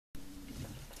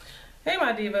Hey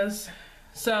my divas.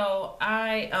 So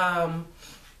I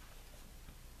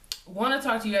want to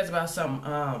talk to you guys about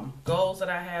some goals that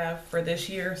I have for this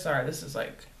year. Sorry, this is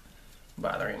like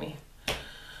bothering me.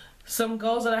 Some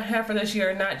goals that I have for this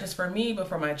year, not just for me, but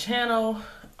for my channel,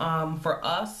 for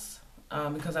us,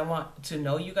 because I want to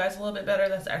know you guys a little bit better.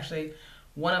 That's actually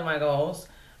one of my goals.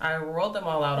 I wrote them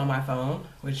all out on my phone,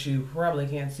 which you probably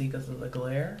can't see because of the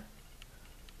glare.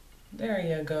 There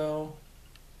you go.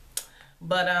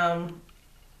 But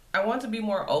I want to be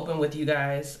more open with you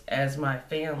guys as my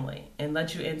family and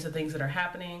let you into things that are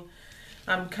happening.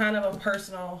 I'm kind of a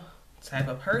personal type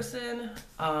of person.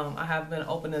 I have been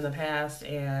open in the past,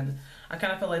 and I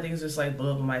kind of feel like things just like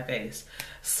blew up in my face.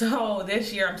 So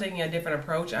this year I'm taking a different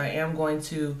approach. I am going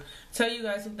to tell you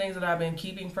guys some things that I've been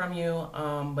keeping from you, but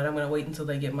I'm going to wait until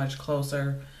they get much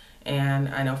closer, and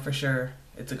I know for sure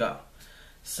it's a go.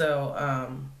 So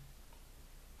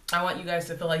I want you guys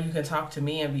to feel like you can talk to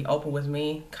me and be open with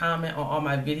me, comment on all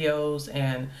my videos,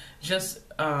 and just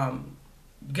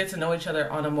get to know each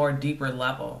other on a more deeper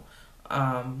level,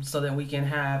 so that we can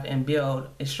have and build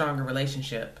a stronger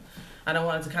relationship. I don't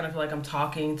want it to kind of feel like I'm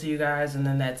talking to you guys and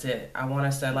then that's it. I want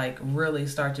us to like really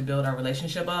start to build our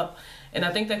relationship up. And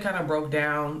I think that kind of broke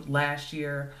down last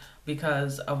year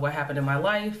because of what happened in my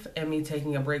life and me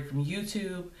taking a break from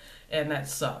YouTube, and that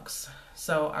sucks.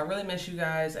 So I really miss you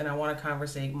guys, and I want to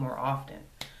conversate more often.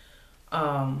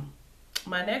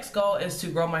 My next goal is to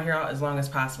grow my hair out as long as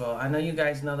possible. I know you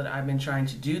guys know that I've been trying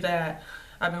to do that.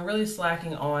 I've been really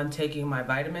slacking on taking my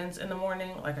vitamins in the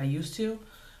morning like I used to,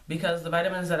 because the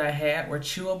vitamins that I had were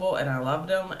chewable and I loved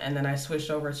them, and then I switched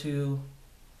over to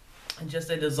just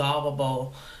a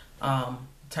dissolvable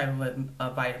type of a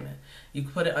vitamin. You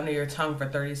put it under your tongue for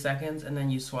 30 seconds and then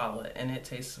you swallow it, and it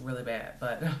tastes really bad,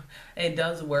 but it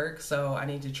does work. So I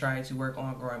need to try to work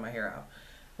on growing my hair out.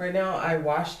 Right now I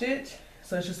washed it,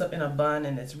 so it's just up in a bun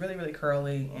and it's really, really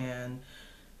curly, and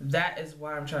that is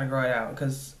why I'm trying to grow it out,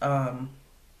 because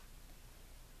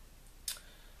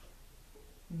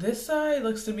this side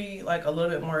looks to be like a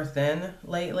little bit more thin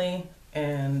lately,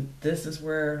 and this is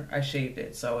where I shaved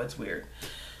it, so it's weird.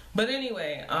 But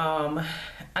anyway,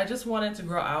 I just wanted to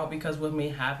grow out because with me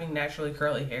having naturally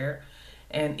curly hair,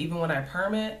 and even when I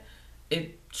perm it,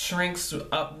 it shrinks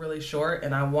up really short,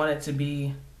 and I want it to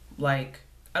be like,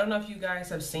 I don't know if you guys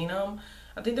have seen them.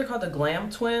 I think they're called the Glam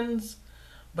Twins,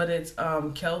 but it's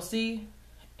Kelsey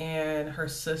and her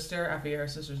sister. I forget her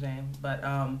sister's name, but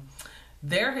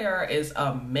their hair is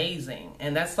amazing,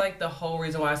 and that's like the whole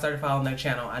reason why I started following their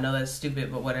channel. I know that's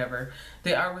stupid, but whatever.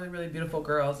 They are really, really beautiful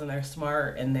girls, and they're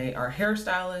smart, and they are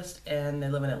hairstylists, and they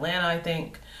live in Atlanta, I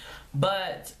think.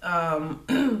 But I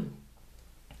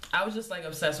was just like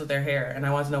obsessed with their hair, and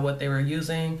I wanted to know what they were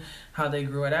using, how they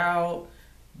grew it out,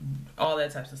 all that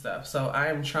types of stuff. So I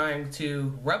am trying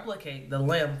to replicate the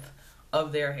length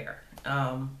of their hair.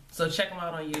 So check them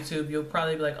out on YouTube. You'll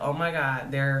probably be like, oh my god,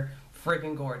 they're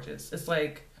freaking gorgeous. It's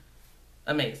like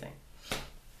amazing.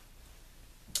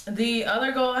 The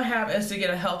other goal I have is to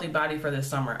get a healthy body for this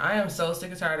summer. I am so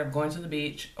sick and tired of going to the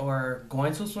beach or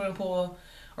going to a swimming pool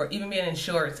or even being in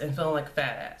shorts and feeling like a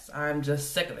fat ass. I'm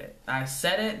just sick of it. I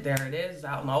said it, there it is,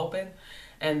 out in the open.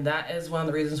 And that is one of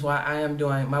the reasons why I am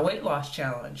doing my weight loss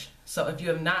challenge. So if you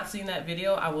have not seen that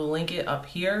video, I will link it up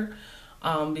here,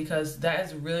 because that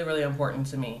is really, really important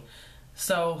to me.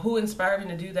 So who inspired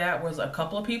me to do that was a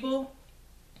couple of people.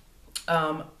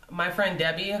 My friend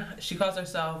Debbie, she calls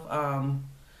herself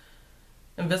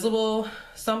Invisible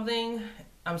something.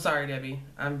 I'm sorry, Debbie,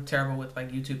 I'm terrible with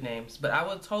like YouTube names, but I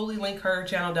will totally link her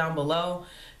channel down below.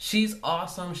 She's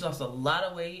awesome. She lost a lot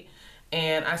of weight,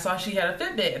 and I saw she had a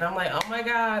Fitbit, and I'm like, oh my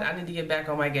god, I need to get back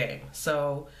on my game.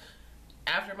 So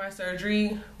after my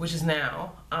surgery, which is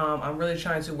now, I'm really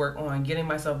trying to work on getting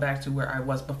myself back to where I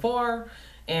was before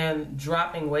and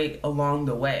dropping weight along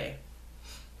the way.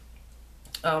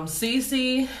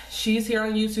 CiCi, she's here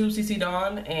on YouTube, CiCi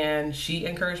Dawn, and she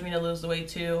encouraged me to lose the weight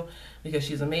too, because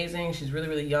she's amazing. She's really,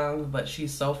 really young, but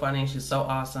she's so funny. She's so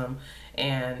awesome,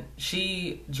 and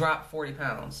she dropped 40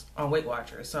 pounds on Weight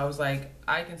Watchers. So I was like,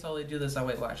 I can totally do this on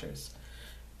Weight Watchers.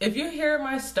 If you hear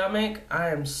my stomach, I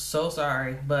am so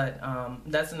sorry, but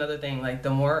that's another thing. Like, the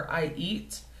more I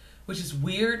eat, which is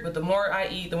weird, but the more I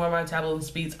eat, the more my metabolism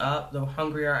speeds up, the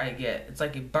hungrier I get. It's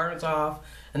like it burns off,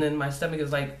 and then my stomach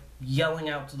is like yelling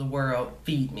out to the world,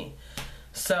 feed me.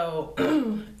 So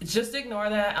just ignore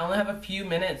that. I only have a few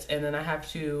minutes, and then I have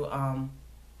to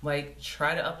like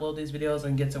try to upload these videos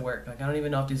and get to work. Like, I don't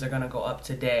even know if these are gonna go up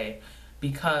today,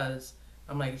 because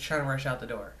I'm like trying to rush out the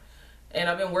door. And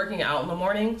I've been working out in the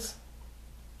mornings,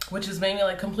 which has made me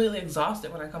like completely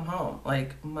exhausted when I come home.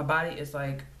 Like, my body is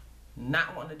like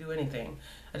not wanting to do anything.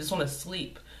 I just want to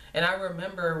sleep. And I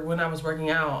remember when I was working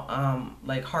out,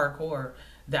 like hardcore,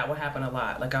 that would happen a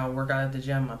lot. Like I would work out at the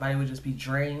gym, my body would just be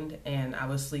drained, and I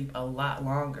would sleep a lot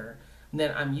longer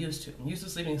than I'm used to. I'm used to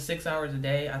sleeping 6 hours a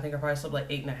day. I think I probably slept like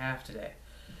 8.5 today,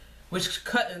 which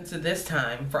cut into this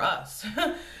time for us.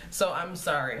 So I'm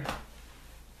sorry.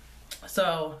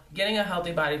 So getting a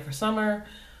healthy body for summer,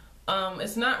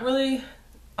 it's not really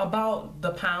about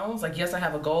the pounds. Like, yes, I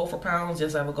have a goal for pounds.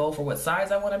 Yes, I have a goal for what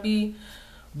size I want to be,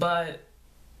 but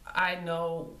I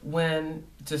know when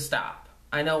to stop.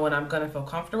 I know when I'm gonna feel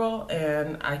comfortable,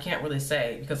 and I can't really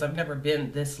say because I've never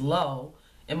been this low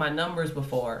in my numbers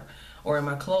before or in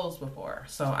my clothes before.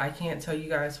 So I can't tell you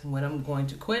guys when I'm going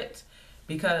to quit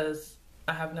because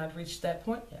I have not reached that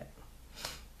point yet.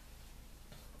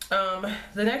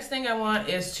 The next thing I want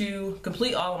is to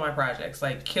complete all of my projects,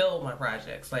 like kill my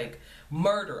projects, like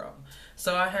murder them.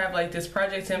 So I have like this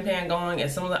Project 10 Pan going,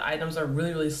 and some of the items are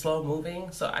really, really slow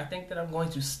moving. So I think that I'm going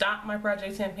to stop my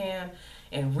Project 10 Pan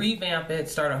and revamp it,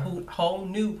 start a whole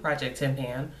new Project 10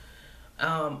 Pan.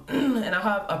 And I'll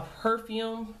have a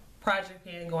perfume project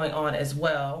pan going on as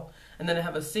well. And then I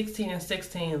have a 16 and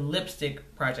 16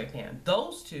 lipstick project pan.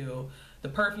 Those two, the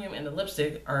perfume and the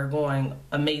lipstick, are going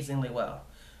amazingly well.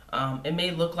 It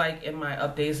may look like in my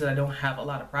updates that I don't have a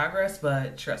lot of progress,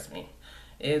 but trust me,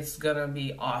 it's gonna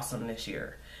be awesome this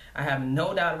year. I have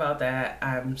no doubt about that.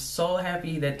 I'm so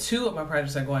happy that 2 of my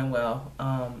projects are going well,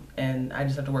 and I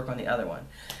just have to work on the other one.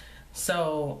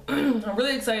 So I'm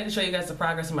really excited to show you guys the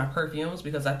progress in my perfumes,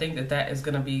 because I think that that is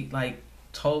gonna be like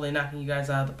totally knocking you guys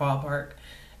out of the ballpark.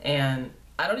 And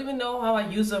I don't even know how I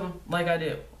use them like I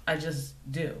do. I just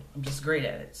do. I'm just great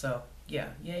at it. So yeah,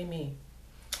 yay me.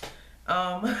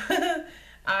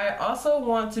 I also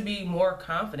want to be more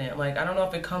confident. Like, I don't know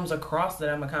if it comes across that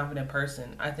I'm a confident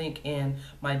person. I think in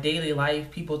my daily life,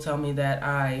 people tell me that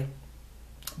I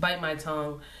bite my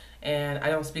tongue and I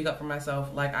don't speak up for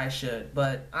myself like I should.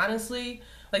 But honestly,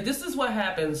 like, this is what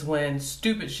happens when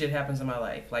stupid shit happens in my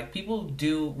life. Like, people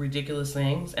do ridiculous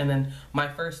things, and then my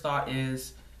first thought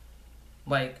is,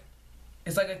 like,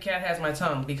 it's like a cat has my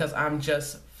tongue, because I'm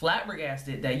just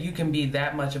flabbergasted that you can be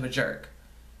that much of a jerk.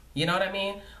 You know what I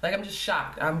mean? Like, I'm just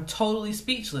shocked. I'm totally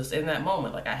speechless in that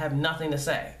moment. Like, I have nothing to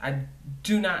say. I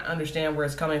do not understand where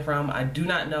it's coming from. I do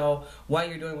not know why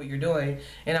you're doing what you're doing.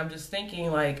 And I'm just thinking,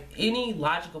 like, any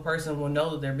logical person will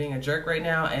know that they're being a jerk right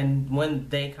now. And when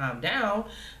they calm down,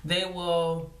 they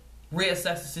will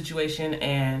reassess the situation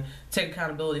and take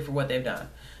accountability for what they've done.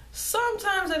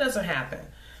 Sometimes that doesn't happen.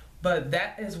 But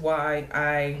that is why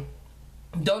I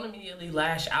don't immediately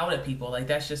lash out at people. Like,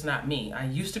 that's just not me. I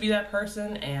used to be that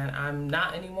person, and I'm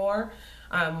not anymore.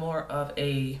 I'm more of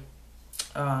a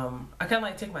I kind of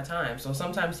like take my time. So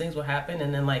sometimes things will happen,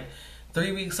 and then like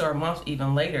 3 weeks or a month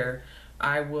even later,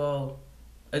 I will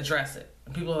address it.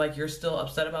 And people are like, you're still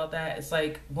upset about that? It's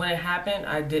like, when it happened,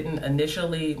 I didn't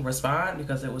initially respond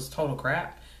because it was total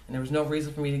crap and there was no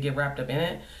reason for me to get wrapped up in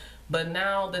it. But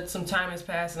now that some time has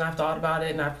passed and I've thought about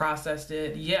it and I've processed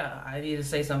it, yeah, I need to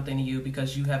say something to you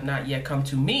because you have not yet come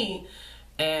to me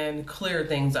and clear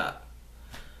things up.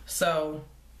 So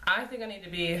I think I need to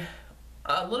be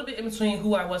a little bit in between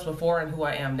who I was before and who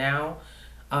I am now,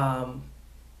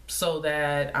 so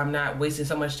that I'm not wasting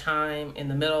so much time in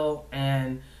the middle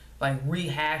and like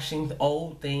rehashing the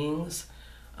old things.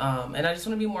 And I just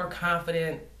want to be more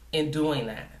confident in doing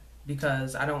that,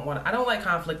 because I don't like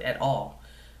conflict at all.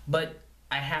 But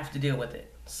I have to deal with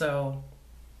it. So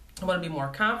I want to be more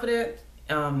confident,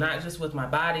 not just with my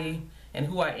body and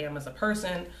who I am as a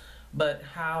person, but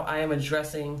how I am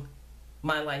addressing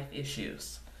my life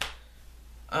issues.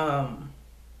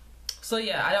 So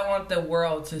yeah, I don't want the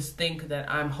world to think that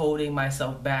I'm holding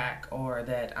myself back or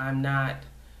that I'm not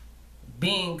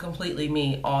being completely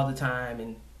me all the time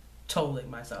and totally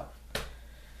myself.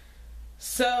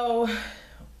 So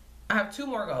I have 2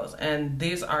 more goals, and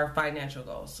these are financial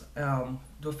goals.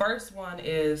 The first one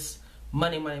is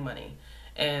money, money, money.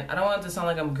 And I don't want it to sound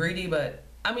like I'm greedy, but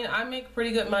I mean, I make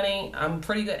pretty good money. I'm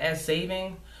pretty good at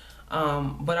saving,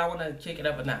 but I want to kick it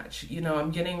up a notch. You know,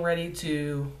 I'm going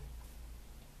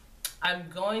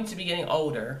to be getting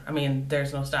older. I mean,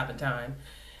 there's no stopping time.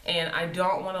 And I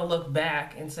don't want to look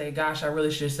back and say, gosh, I really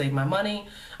should have saved my money.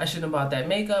 I shouldn't have bought that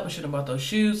makeup. I shouldn't have bought those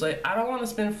shoes. Like, I don't want to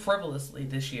spend frivolously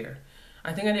this year.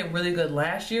 I think I did really good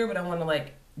last year, but I want to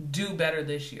like do better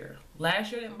this year.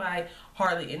 Last year I didn't buy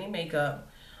hardly any makeup,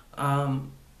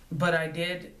 but I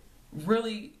did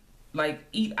really like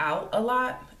eat out a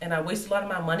lot, and I wasted a lot of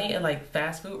my money at like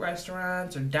fast food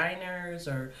restaurants or diners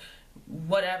or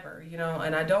whatever, you know,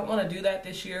 and I don't want to do that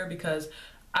this year because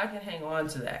I can hang on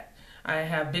to that. I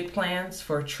have big plans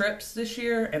for trips this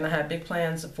year, and I have big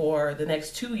plans for the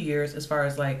next 2 years as far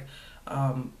as like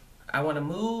I want to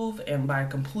move and buy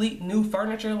complete new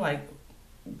furniture, like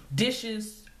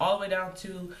dishes all the way down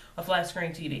to a flat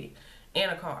screen TV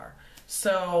and a car.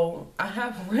 So I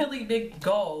have really big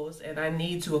goals and I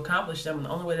need to accomplish them, and the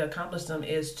only way to accomplish them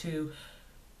is to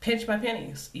pinch my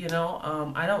pennies, you know.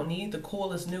 I don't need the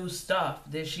coolest new stuff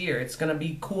this year. It's gonna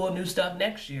be cool new stuff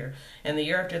next year and the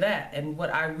year after that. And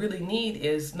what I really need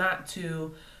is not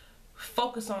to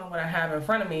focus on what I have in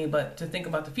front of me, but to think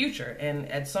about the future. And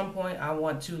at some point I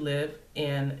want to live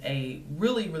in a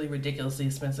really, really ridiculously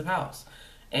expensive house.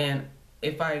 And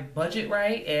if I budget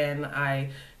right and I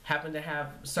happen to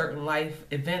have certain life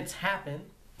events happen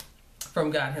from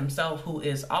God himself, who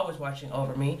is always watching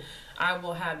over me, I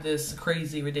will have this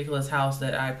crazy, ridiculous house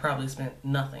that I probably spent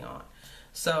nothing on.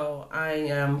 So I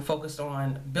am focused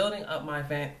on building up my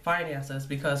finances,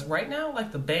 because right now,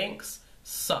 like, the banks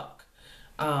suck.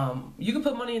 You can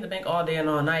put money in the bank all day and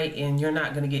all night and you're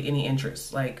not going to get any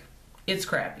interest. Like, it's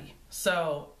crappy.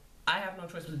 So I have no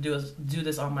choice but to do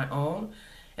this on my own.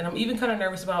 And I'm even kind of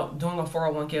nervous about doing a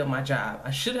 401k with my job.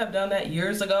 I should have done that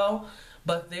years ago,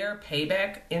 but their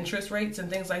payback interest rates and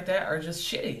things like that are just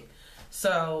shitty.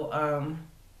 So,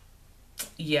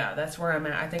 yeah, that's where I'm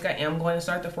at. I think I am going to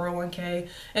start the 401k,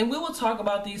 and we will talk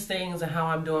about these things and how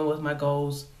I'm doing with my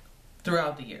goals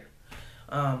throughout the year.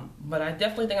 But I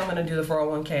definitely think I'm going to do the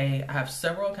 401k. I have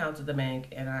several accounts at the bank,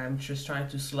 and I'm just trying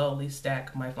to slowly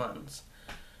stack my funds.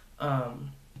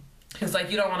 Because,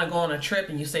 like, you don't want to go on a trip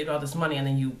and you saved all this money and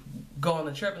then you go on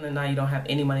the trip and then now you don't have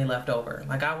any money left over.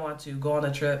 Like, I want to go on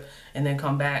the trip and then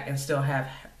come back and still have,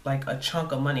 like, a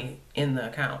chunk of money in the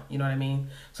account. You know what I mean?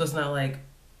 So it's not like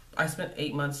I spent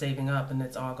 8 months saving up and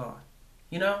it's all gone.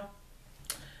 You know?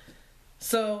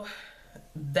 So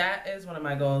that is one of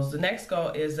my goals. The next goal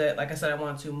is that, like I said, I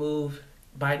want to move,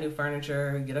 buy new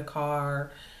furniture, get a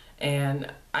car. And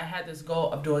I had this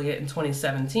goal of doing it in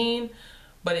 2017.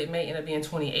 But it may end up being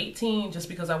 2018, just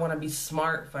because I want to be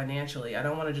smart financially. I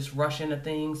don't want to just rush into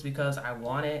things because I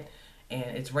want it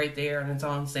and it's right there and it's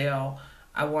on sale.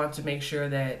 I want to make sure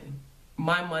that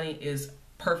my money is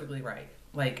perfectly right.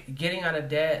 Like, getting out of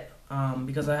debt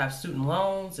because I have student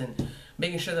loans, and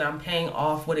making sure that I'm paying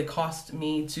off what it cost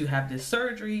me to have this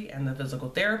surgery and the physical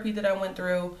therapy that I went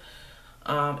through.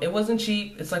 It wasn't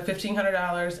cheap. It's like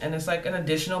 $1,500, and it's like an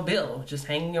additional bill just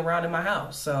hanging around in my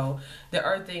house. So there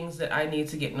are things that I need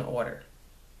to get in order.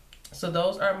 So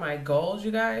those are my goals,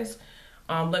 you guys.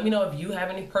 Let me know if you have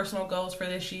any personal goals for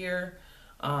this year,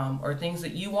 or things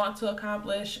that you want to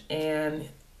accomplish, and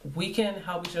we can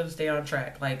help each other stay on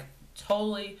track. Like,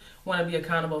 totally want to be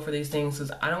accountable for these things,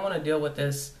 because I don't want to deal with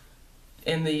this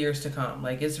in the years to come.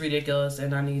 Like, it's ridiculous,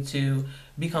 and I need to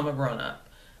become a grown-up.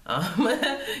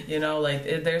 You know, like,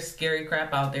 there's scary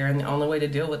crap out there, and the only way to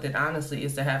deal with it, honestly,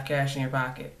 is to have cash in your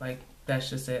pocket. Like, that's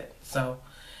just it. So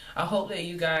I hope that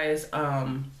you guys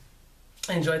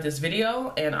enjoyed this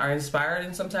video and are inspired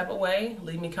in some type of way.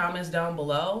 Leave me comments down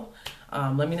below.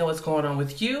 Let me know what's going on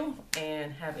with you,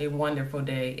 and have a wonderful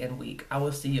day and week. I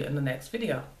will see you in the next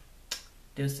video.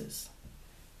 Deuces.